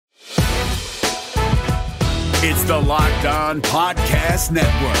It's the Locked On Podcast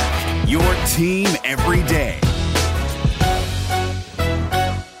Network, your team every day.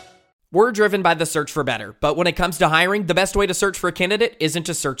 We're driven by the search for better, but when it comes to hiring, the best way to search for a candidate isn't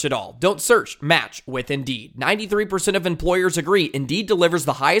to search at all. Don't search, match with Indeed. 93% of employers agree Indeed delivers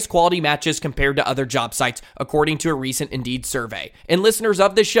the highest quality matches compared to other job sites, according to a recent Indeed survey. And listeners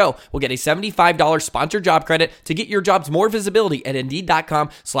of this show will get a $75 sponsored job credit to get your jobs more visibility at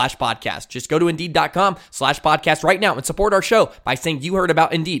Indeed.com/podcast. Just go to Indeed.com/podcast right now and support our show by saying you heard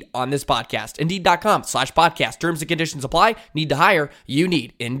about Indeed on this podcast. Indeed.com/podcast. Terms and conditions apply. Need to hire? You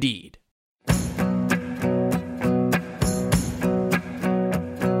need Indeed.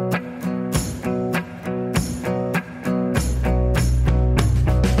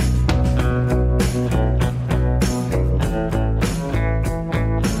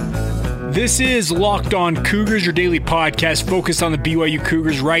 This is Locked On Cougars, your daily podcast focused on the BYU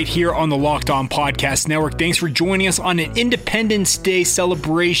Cougars right here on the Locked On Podcast Network. Thanks for joining us on an Independence Day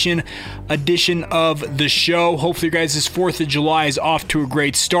celebration edition of the show. Hopefully, you guys, this 4th of July is off to a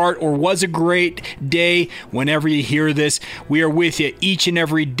great start or was a great day whenever you hear this. We are with you each and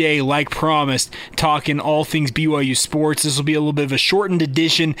every day, like promised, talking all things BYU sports. This will be a little bit of a shortened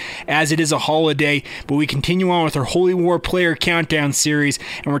edition as it is a holiday, but we continue on with our Holy War Player Countdown series,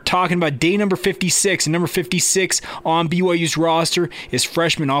 and we're talking about day number 56, and number 56 on BYU's roster is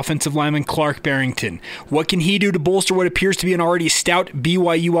freshman offensive lineman Clark Barrington. What can he do to bolster what appears to be an already stout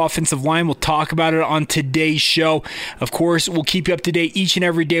BYU offensive line? We'll talk about it on today's show. Of course, we'll keep you up to date each and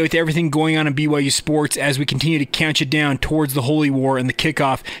every day with everything going on in BYU sports as we continue to count you down towards the Holy War and the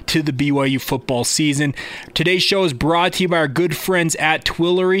kickoff to the BYU football season. Today's show is brought to you by our good friends at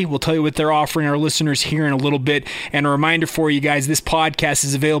Twillery. We'll tell you what they're offering our listeners here in a little bit. And a reminder for you guys, this podcast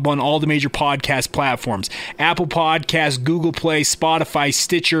is available on all the major podcast platforms: Apple Podcasts, Google Play, Spotify,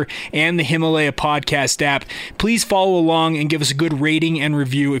 Stitcher, and the Himalaya podcast app. Please follow along and give us a good rating and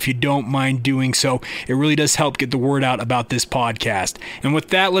review if you don't mind doing so. It really does help get the word out about this podcast. And with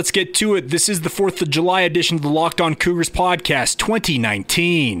that, let's get to it. This is the 4th of July edition of the Locked On Cougars podcast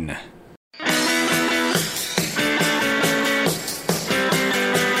 2019.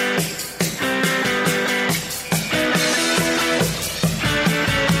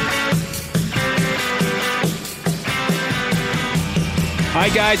 Hi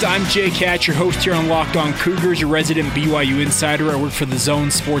guys, I'm Jay Katz, your host here on Locked On Cougars, your resident BYU insider. I work for the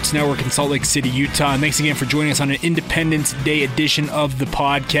Zone Sports Network in Salt Lake City, Utah. And thanks again for joining us on an Independence Day edition of the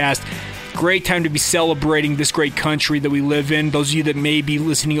podcast. Great time to be celebrating this great country that we live in. Those of you that may be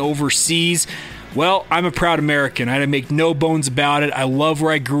listening overseas, well, I'm a proud American. I make no bones about it. I love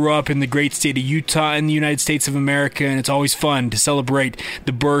where I grew up in the great state of Utah in the United States of America, and it's always fun to celebrate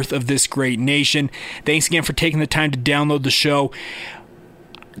the birth of this great nation. Thanks again for taking the time to download the show.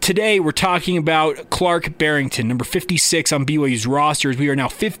 Today, we're talking about Clark Barrington, number 56 on BYU's rosters. We are now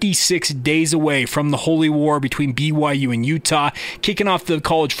 56 days away from the Holy War between BYU and Utah, kicking off the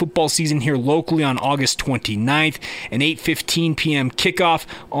college football season here locally on August 29th, an 8:15 p.m. kickoff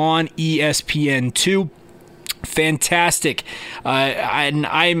on ESPN2. Fantastic. And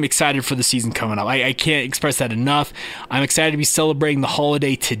I'm excited for the season coming up. I can't express that enough. I'm excited to be celebrating the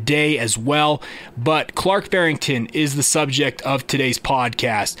holiday today as well. But Clark Barrington is the subject of today's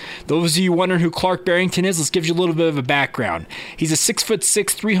podcast. Those of you wondering who Clark Barrington is, let's give you a little bit of a background. He's a 6'6",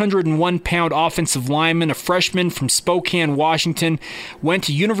 301-pound offensive lineman, a freshman from Spokane, Washington. Went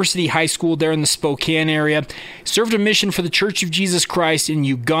to University High School there in the Spokane area. Served a mission for the Church of Jesus Christ in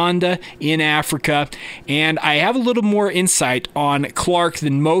Uganda, in Africa. And I have a little more insight on Clark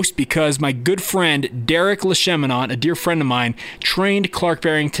than most because my good friend Derek Lecheminant, a dear friend of mine, trained Clark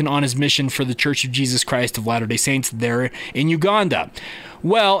Barrington on his mission for the Church of Jesus Christ of Latter-day Saints there in Uganda.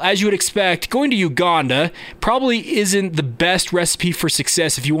 Well, as you would expect, going to Uganda probably isn't the best recipe for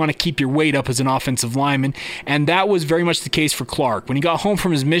success if you want to keep your weight up as an offensive lineman, and that was very much the case for Clark. When he got home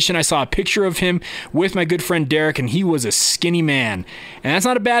from his mission, I saw a picture of him with my good friend Derek, and he was a skinny man. And that's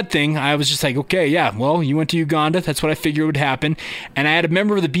not a bad thing. I was just like, okay, yeah, well, you went to Uganda. That's what I figured would happen. And I had a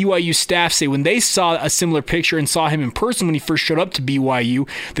member of the BYU staff say when they saw a similar picture and saw him in person when he first showed up to BYU,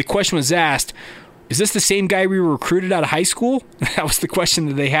 the question was asked, is this the same guy we recruited out of high school? That was the question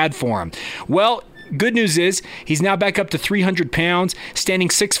that they had for him. Well, good news is he's now back up to 300 pounds, standing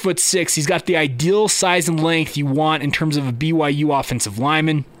 6'6". He's got the ideal size and length you want in terms of a BYU offensive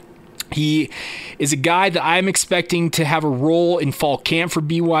lineman. He is a guy that I'm expecting to have a role in fall camp for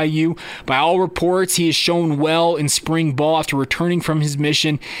BYU. By all reports, he has shown well in spring ball after returning from his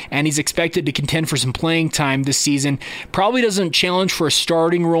mission, and he's expected to contend for some playing time this season. Probably doesn't challenge for a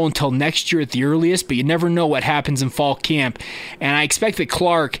starting role until next year at the earliest, but you never know what happens in fall camp. And I expect that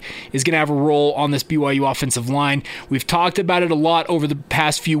Clark is going to have a role on this BYU offensive line. We've talked about it a lot over the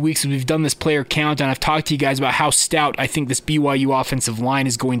past few weeks as we've done this player count, and I've talked to you guys about how stout I think this BYU offensive line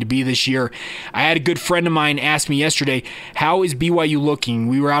is going to be this year. I had a good friend of mine ask me yesterday, how is BYU looking?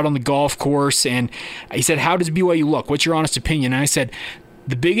 We were out on the golf course, and he said, how does BYU look? What's your honest opinion? And I said,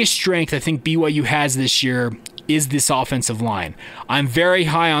 the biggest strength I think BYU has this year is this offensive line. I'm very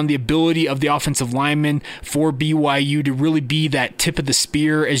high on the ability of the offensive linemen for BYU to really be that tip of the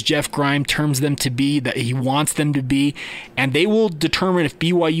spear, as Jeff Grime terms them to be, that he wants them to be, and they will determine if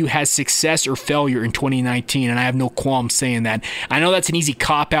BYU has success or failure in 2019, and I have no qualm saying that. I know that's an easy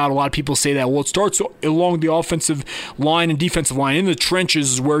cop-out. A lot of people say that, well, it starts along the offensive line and defensive line. In the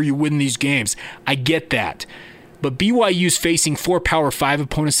trenches is where you win these games. I get that. But BYU's facing 4 Power 5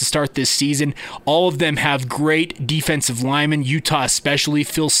 opponents to start this season. All of them have great defensive linemen, Utah especially.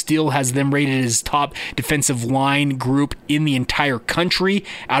 Phil Steele has them rated as top defensive line group in the entire country.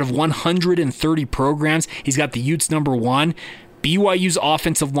 Out of 130 programs, he's got the Utes number 1. BYU's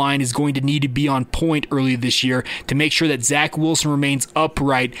offensive line is going to need to be on point early this year to make sure that Zach Wilson remains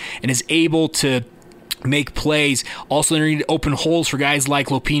upright and is able to make plays. Also, they need to open holes for guys like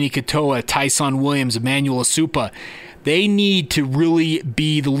Lopini Katoa, Tyson Williams, Emmanuel Asupa. They need to really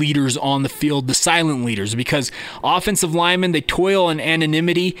be the leaders on the field, the silent leaders, because offensive linemen, they toil in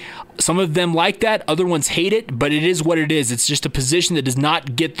anonymity. Some of them like that, other ones hate it, but it is what it is. It's just a position that does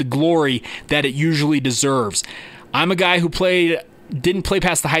not get the glory that it usually deserves. I'm a guy who didn't play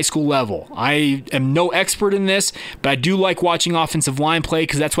past the high school level. I am no expert in this, but I do like watching offensive line play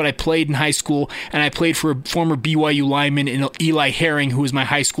because that's what I played in high school, and I played for a former BYU lineman in Eli Herring, who was my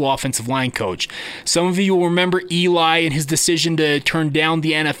high school offensive line coach. Some of you will remember Eli and his decision to turn down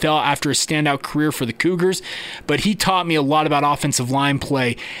the NFL after a standout career for the Cougars, but he taught me a lot about offensive line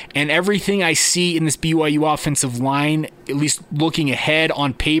play, and everything I see in this BYU offensive line, at least looking ahead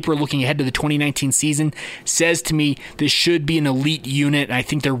on paper, looking ahead to the 2019 season, says to me this should be an elite unit, and I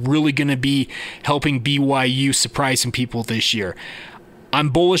think they're really going to be helping BYU surprise some people this year. I'm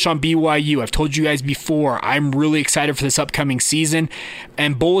bullish on BYU. I've told you guys before, I'm really excited for this upcoming season.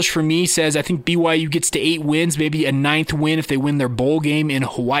 And bullish for me says I think BYU gets to 8 wins, maybe a 9th win if they win their bowl game in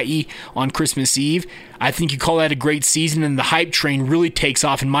Hawaii on Christmas Eve. I think you call that a great season, and the hype train really takes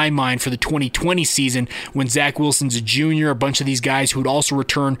off in my mind for the 2020 season when Zach Wilson's a junior. A bunch of these guys who would also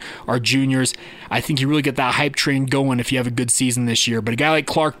return are juniors. I think you really get that hype train going if you have a good season this year. But a guy like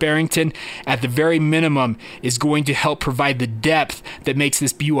Clark Barrington, at the very minimum, is going to help provide the depth that makes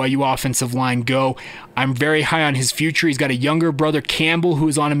this BYU offensive line go. I'm very high on his future. He's got a younger brother, Campbell, who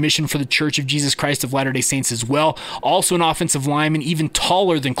is on a mission for the Church of Jesus Christ of Latter-day Saints as well. Also an offensive lineman, even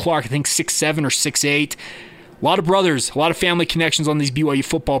taller than Clark, I think 6'7" or 6'8". A lot of brothers, a lot of family connections on these BYU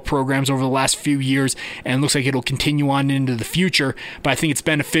football programs over the last few years, and it looks like it'll continue on into the future, but I think it's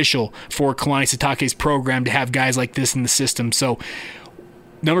beneficial for Kalani Sitake's program to have guys like this in the system. So,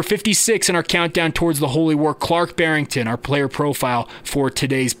 number 56 in our countdown towards the Holy War, Clark Barrington, our player profile for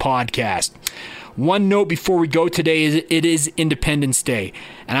today's podcast. One note before we go today is it is Independence Day,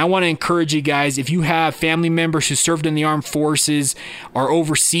 and I want to encourage you guys, if you have family members who served in the armed forces, are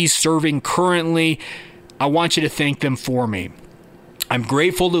overseas serving currently, I want you to thank them for me. I'm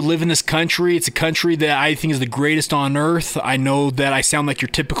grateful to live in this country. It's a country that I think is the greatest on earth. I know that I sound like your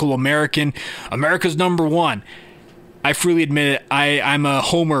typical American. America's number one. I freely admit it, I'm a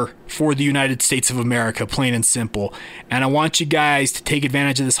homer for the United States of America, plain and simple. And I want you guys to take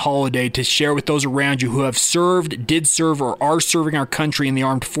advantage of this holiday to share with those around you who have served, did serve, or are serving our country in the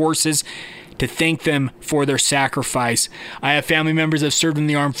armed forces, to thank them for their sacrifice. I have family members that have served in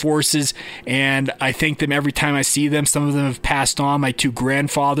the armed forces, and I thank them every time I see them. Some of them have passed on. My 2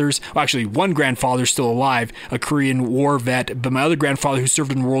 grandfathers, well, actually one grandfather is still alive, a Korean War vet, but my other grandfather who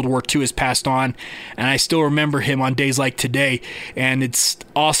served in World War II has passed on, and I still remember him on days like today, and it's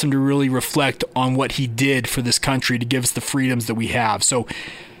awesome to really reflect on what he did for this country to give us the freedoms that we have. So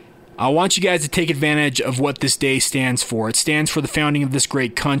I want you guys to take advantage of what this day stands for. It stands for the founding of this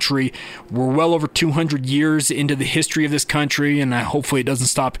great country. We're well over 200 years into the history of this country, and hopefully it doesn't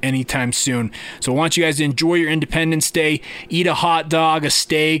stop anytime soon. So I want you guys to enjoy your Independence Day. Eat a hot dog, a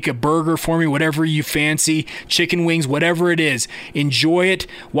steak, a burger for me, whatever you fancy, chicken wings, whatever it is. Enjoy it.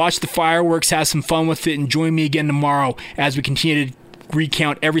 Watch the fireworks, have some fun with it, and join me again tomorrow as we continue to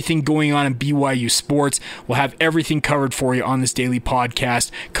recount everything going on in BYU sports. We'll have everything covered for you on this daily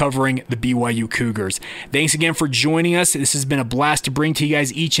podcast covering the BYU Cougars. Thanks again for joining us. This has been a blast to bring to you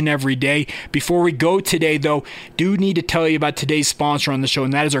guys each and every day. Before we go today, though, do need to tell you about today's sponsor on the show,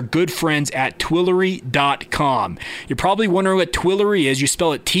 and that is our good friends at Twillory.com. You're probably wondering what Twillory is. You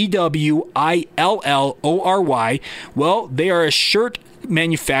spell it Twillory. Well, they are a shirt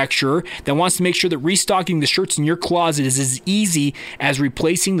manufacturer that wants to make sure that restocking the shirts in your closet is as easy as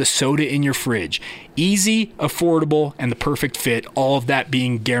replacing the soda in your fridge. Easy, affordable, and the perfect fit, all of that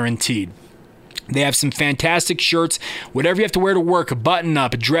being guaranteed. They have some or shirts, whatever you have to wear to work, a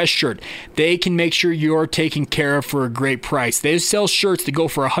button-up, a dress shirt. They can make sure you're taken care of for a great price. They sell shirts that go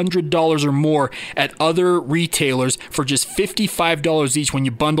for $100 or more at other retailers for just $55 each when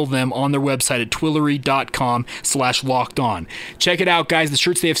you bundle them on their website at Twillory.com/lockedon. Check it out, guys. The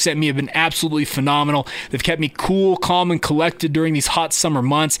shirts they have sent me have been absolutely phenomenal. They've kept me cool, calm, and collected during these hot summer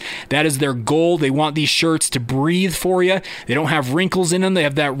months. That is their goal. They want these shirts to breathe for you. They don't have wrinkles in them. They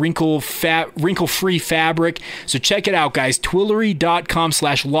have that wrinkle-free fabric. So check it out, guys.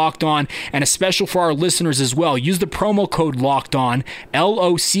 Twillory.com/lockedon, and a special for our listeners as well. Use the promo code LOCKEDON,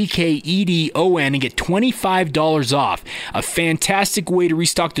 LOCKEDON, and get $25 off. A fantastic way to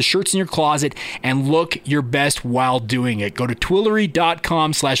restock the shirts in your closet and look your best while doing it. Go to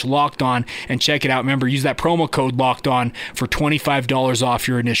Twillory.com/lockedon and check it out. Remember, use that promo code LOCKEDON for $25 off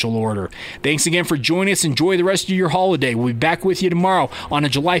your initial order. Thanks again for joining us. Enjoy the rest of your holiday. We'll be back with you tomorrow on a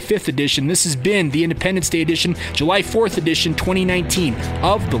July 5th edition. This has been the Independence Day edition, July 4th edition, 2019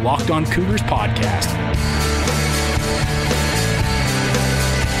 of the Locked On Cougars podcast.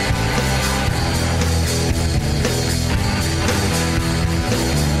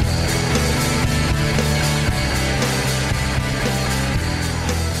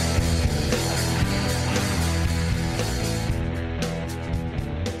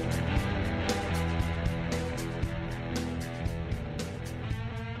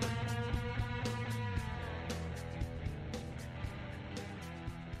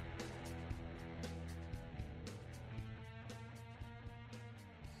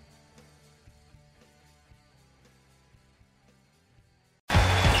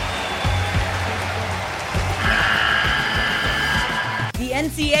 The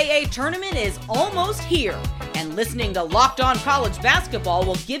NCAA tournament is almost here, and listening to Locked On College Basketball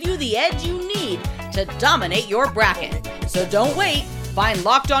will give you the edge you need to dominate your bracket. So don't wait. Find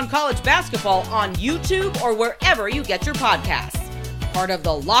Locked On College Basketball on YouTube or wherever you get your podcasts. Part of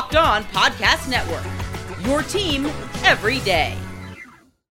the Locked On Podcast Network. Your team every day.